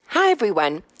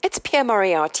everyone, it's Pia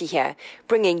Moriarty here,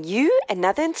 bringing you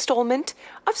another installment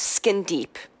of Skin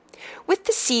Deep. With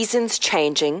the seasons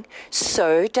changing,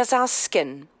 so does our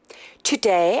skin.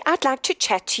 Today, I'd like to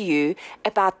chat to you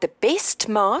about the best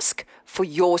mask for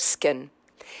your skin.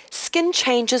 Skin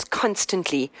changes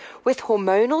constantly. With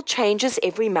hormonal changes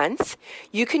every month,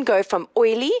 you can go from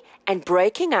oily and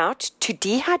breaking out to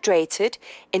dehydrated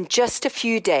in just a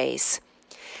few days.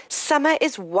 Summer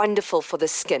is wonderful for the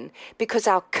skin because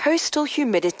our coastal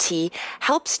humidity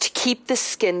helps to keep the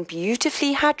skin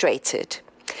beautifully hydrated.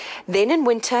 Then in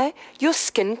winter, your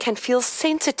skin can feel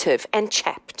sensitive and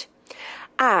chapped.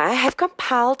 I have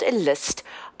compiled a list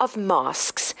of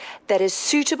masks that is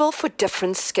suitable for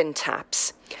different skin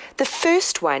types. The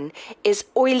first one is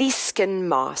oily skin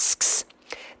masks.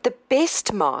 The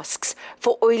best masks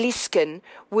for oily skin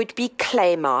would be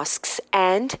clay masks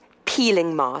and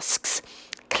peeling masks.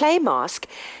 Clay mask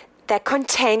that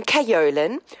contain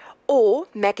kaolin or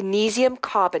magnesium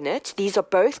carbonate, these are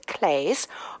both clays,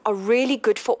 are really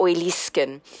good for oily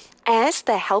skin as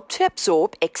they help to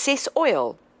absorb excess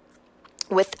oil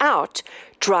without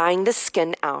drying the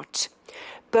skin out.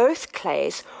 Both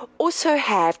clays also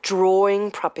have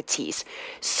drawing properties,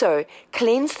 so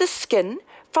cleanse the skin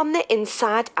from the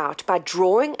inside out by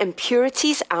drawing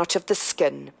impurities out of the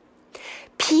skin.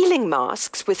 Peeling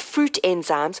masks with fruit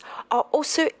enzymes are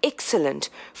also excellent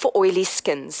for oily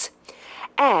skins,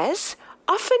 as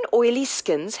often oily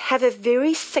skins have a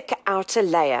very thick outer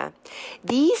layer.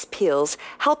 These peels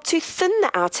help to thin the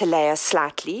outer layer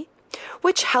slightly,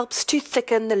 which helps to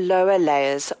thicken the lower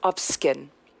layers of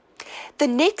skin. The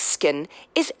next skin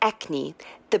is acne.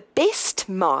 The best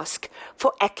mask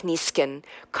for acne skin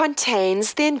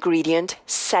contains the ingredient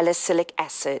salicylic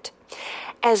acid,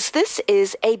 as this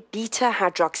is a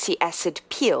beta-hydroxy acid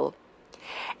peel.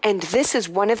 And this is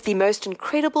one of the most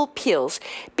incredible peels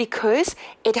because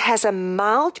it has a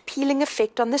mild peeling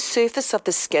effect on the surface of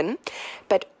the skin,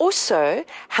 but also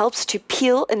helps to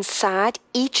peel inside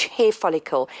each hair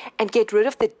follicle and get rid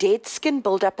of the dead skin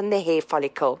buildup in the hair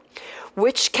follicle,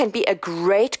 which can be a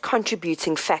great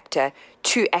contributing factor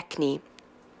to acne.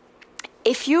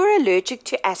 If you're allergic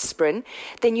to aspirin,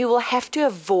 then you will have to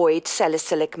avoid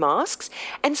salicylic masks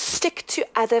and stick to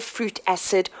other fruit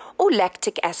acid or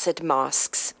lactic acid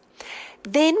masks.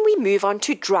 Then we move on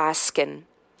to dry skin.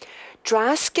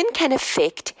 Dry skin can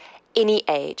affect any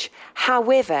age.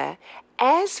 However,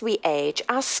 as we age,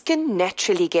 our skin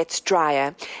naturally gets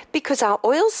drier because our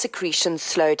oil secretions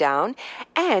slow down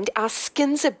and our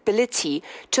skin's ability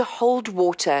to hold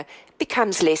water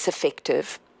becomes less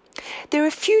effective. There are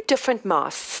a few different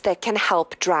masks that can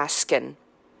help dry skin.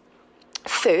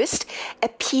 First, a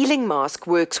peeling mask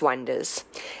works wonders.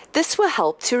 This will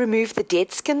help to remove the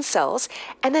dead skin cells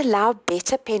and allow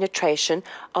better penetration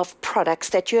of products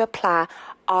that you apply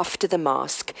after the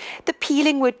mask. The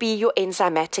peeling would be your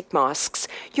enzymatic masks,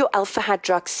 your alpha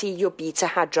hydroxy, your beta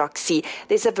hydroxy.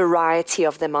 There's a variety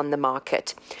of them on the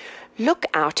market. Look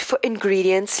out for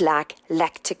ingredients like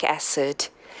lactic acid,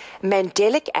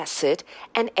 mandelic acid,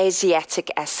 and asiatic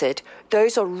acid.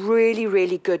 Those are really,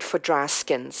 really good for dry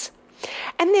skins.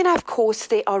 And then, of course,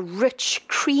 there are rich,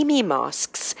 creamy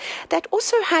masks that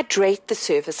also hydrate the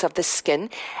surface of the skin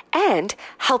and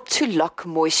help to lock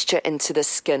moisture into the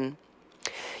skin.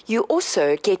 You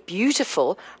also get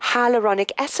beautiful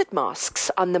hyaluronic acid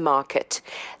masks on the market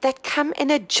that come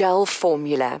in a gel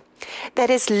formula that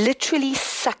is literally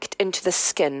sucked into the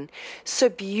skin. So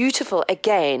beautiful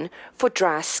again for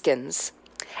dry skins.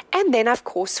 And then, of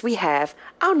course, we have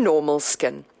our normal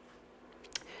skin.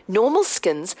 Normal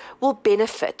skins will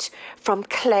benefit from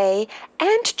clay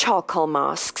and charcoal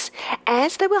masks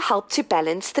as they will help to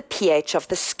balance the pH of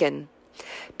the skin.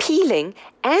 Peeling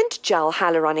and gel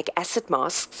hyaluronic acid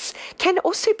masks can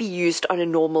also be used on a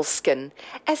normal skin,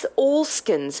 as all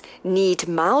skins need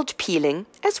mild peeling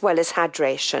as well as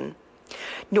hydration.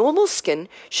 Normal skin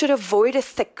should avoid a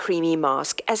thick, creamy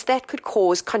mask, as that could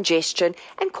cause congestion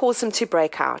and cause them to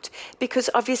break out, because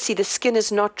obviously the skin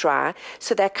is not dry,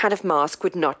 so that kind of mask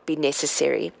would not be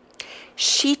necessary.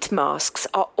 Sheet masks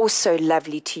are also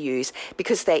lovely to use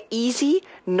because they're easy,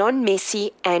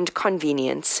 non-messy, and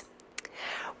convenient.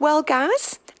 Well,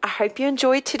 guys, I hope you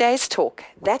enjoyed today's talk.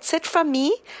 That's it from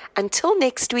me. Until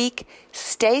next week,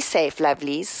 stay safe,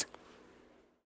 lovelies.